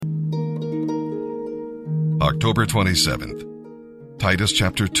October 27th. Titus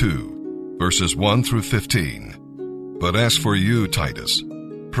chapter 2, verses 1 through 15. But as for you, Titus,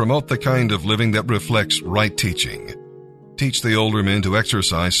 promote the kind of living that reflects right teaching. Teach the older men to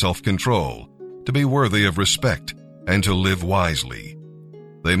exercise self-control, to be worthy of respect, and to live wisely.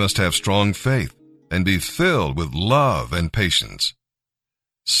 They must have strong faith and be filled with love and patience.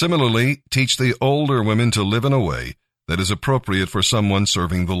 Similarly, teach the older women to live in a way that is appropriate for someone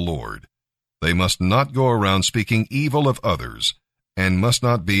serving the Lord. They must not go around speaking evil of others and must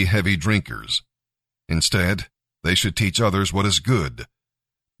not be heavy drinkers. Instead, they should teach others what is good.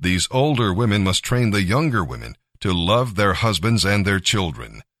 These older women must train the younger women to love their husbands and their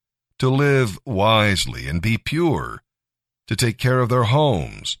children, to live wisely and be pure, to take care of their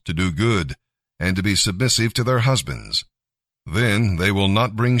homes, to do good, and to be submissive to their husbands. Then they will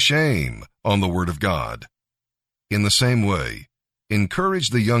not bring shame on the word of God. In the same way,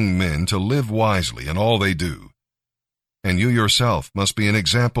 encourage the young men to live wisely in all they do. And you yourself must be an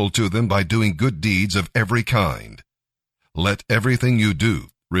example to them by doing good deeds of every kind. Let everything you do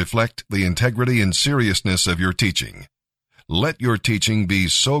reflect the integrity and seriousness of your teaching. Let your teaching be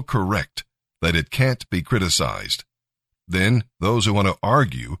so correct that it can't be criticized. Then those who want to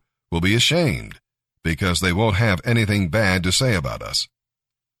argue will be ashamed because they won't have anything bad to say about us.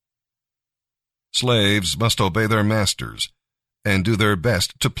 Slaves must obey their masters and do their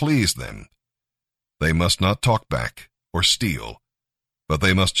best to please them. They must not talk back or steal, but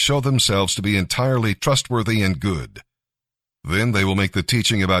they must show themselves to be entirely trustworthy and good. Then they will make the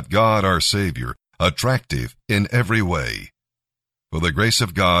teaching about God our Savior attractive in every way. For the grace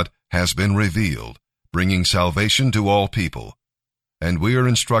of God has been revealed, bringing salvation to all people, and we are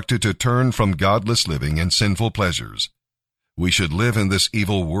instructed to turn from godless living and sinful pleasures. We should live in this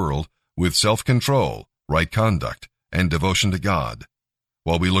evil world with self-control, right conduct, and devotion to God,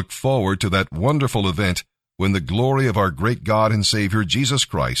 while we look forward to that wonderful event when the glory of our great God and Savior Jesus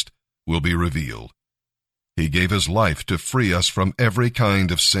Christ will be revealed. He gave his life to free us from every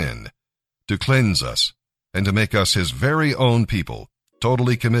kind of sin, to cleanse us, and to make us his very own people,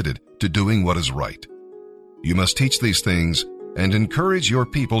 totally committed to doing what is right. You must teach these things and encourage your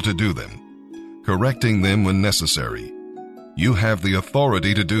people to do them, correcting them when necessary. You have the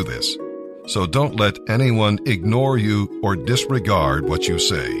authority to do this, so don't let anyone ignore you or disregard what you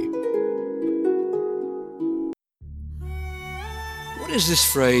say. What does this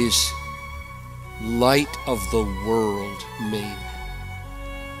phrase, light of the world, mean?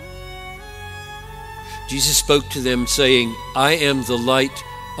 Jesus spoke to them saying, I am the light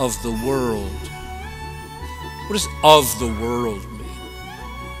of the world. What does of the world mean?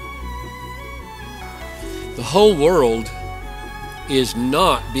 The whole world is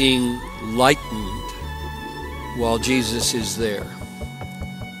not being lightened while Jesus is there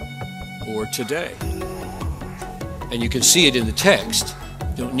or today. And you can see it in the text.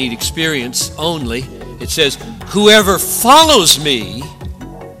 You don't need experience only. It says, whoever follows me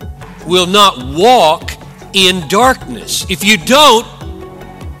will not walk in darkness. If you don't,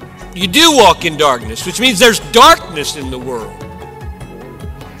 you do walk in darkness, which means there's darkness in the world.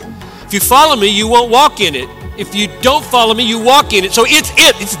 If you follow me, you won't walk in it. If you don't follow me, you walk in it. So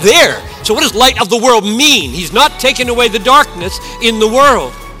it's there. So what does light of the world mean? He's not taking away the darkness in the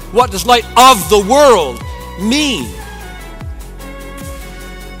world. What does light of the world mean?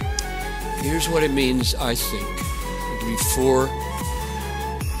 Here's what it means, I think. There can be four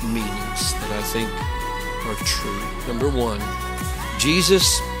meanings that I think are true. Number one,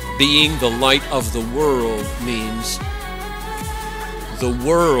 Jesus being the light of the world means the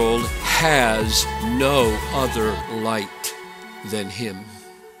world has no other light than him.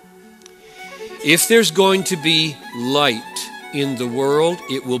 If there's going to be light in the world,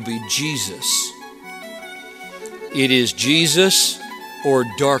 it will be Jesus. It is Jesus or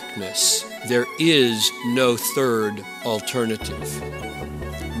darkness. There is no third alternative.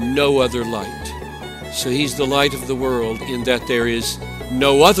 No other light. So he's the light of the world in that there is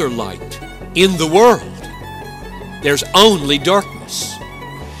no other light in the world. There's only darkness.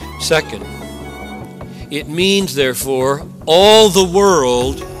 Second, it means, therefore, all the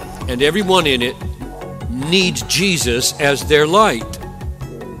world and everyone in it needs Jesus as their light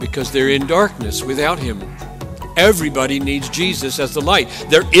because they're in darkness without him. Everybody needs Jesus as the light.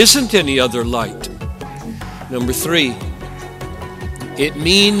 There isn't any other light. Number three, it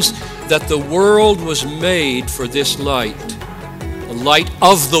means that the world was made for this light. The light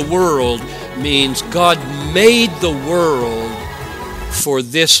of the world means God made the world for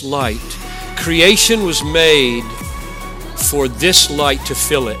this light. Creation was made for this light to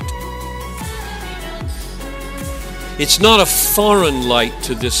fill it. It's not a foreign light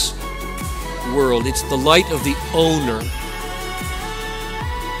to this world. It's the light of the owner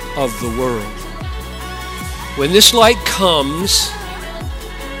of the world. When this light comes,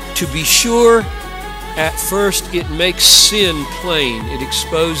 to be sure, at first it makes sin plain. It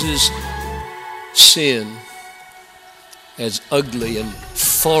exposes sin as ugly and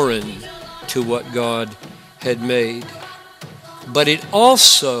foreign to what God had made. But it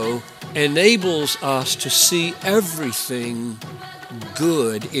also enables us to see everything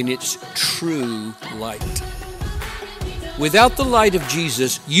good in its true light. Without the light of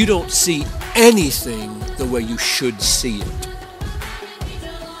Jesus, you don't see anything the way you should see it.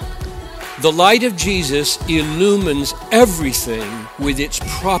 The light of Jesus illumines everything with its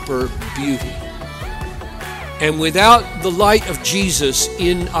proper beauty. And without the light of Jesus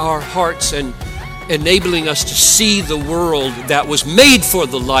in our hearts and enabling us to see the world that was made for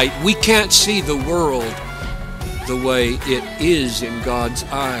the light, we can't see the world the way it is in God's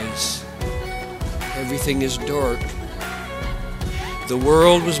eyes. Everything is dark. The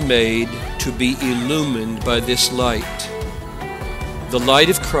world was made to be illumined by this light. The light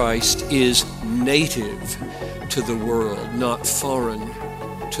of Christ is native to the world, not foreign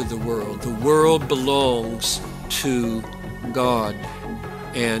to the world. The world belongs to God.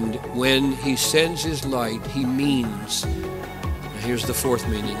 And when he sends his light, he means, now here's the fourth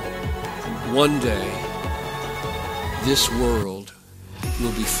meaning, one day this world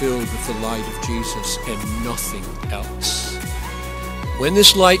will be filled with the light of Jesus and nothing else. When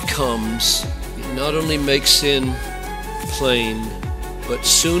this light comes, it not only makes sin plain, but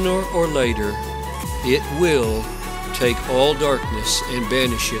sooner or later it will take all darkness and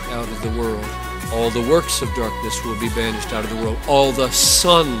banish it out of the world. All the works of darkness will be banished out of the world. All the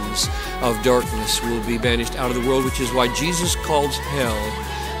sons of darkness will be banished out of the world, which is why Jesus calls hell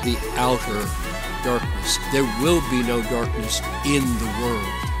the outer darkness. There will be no darkness in the world,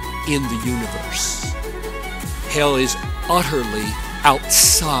 in the universe. Hell is utterly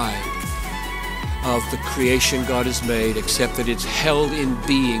outside of the creation God has made, except that it's held in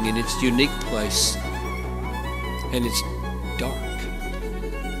being in its unique place, and it's dark.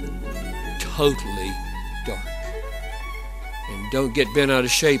 Totally dark. And don't get bent out of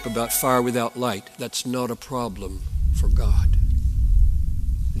shape about fire without light. That's not a problem for God.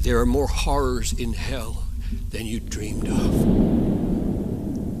 There are more horrors in hell than you dreamed of.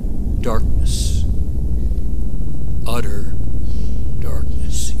 Darkness. Utter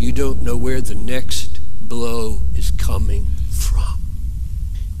darkness. You don't know where the next blow is coming from.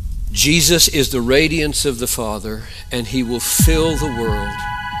 Jesus is the radiance of the Father, and he will fill the world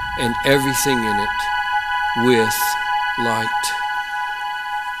and everything in it with light.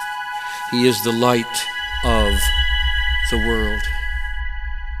 He is the light of the world.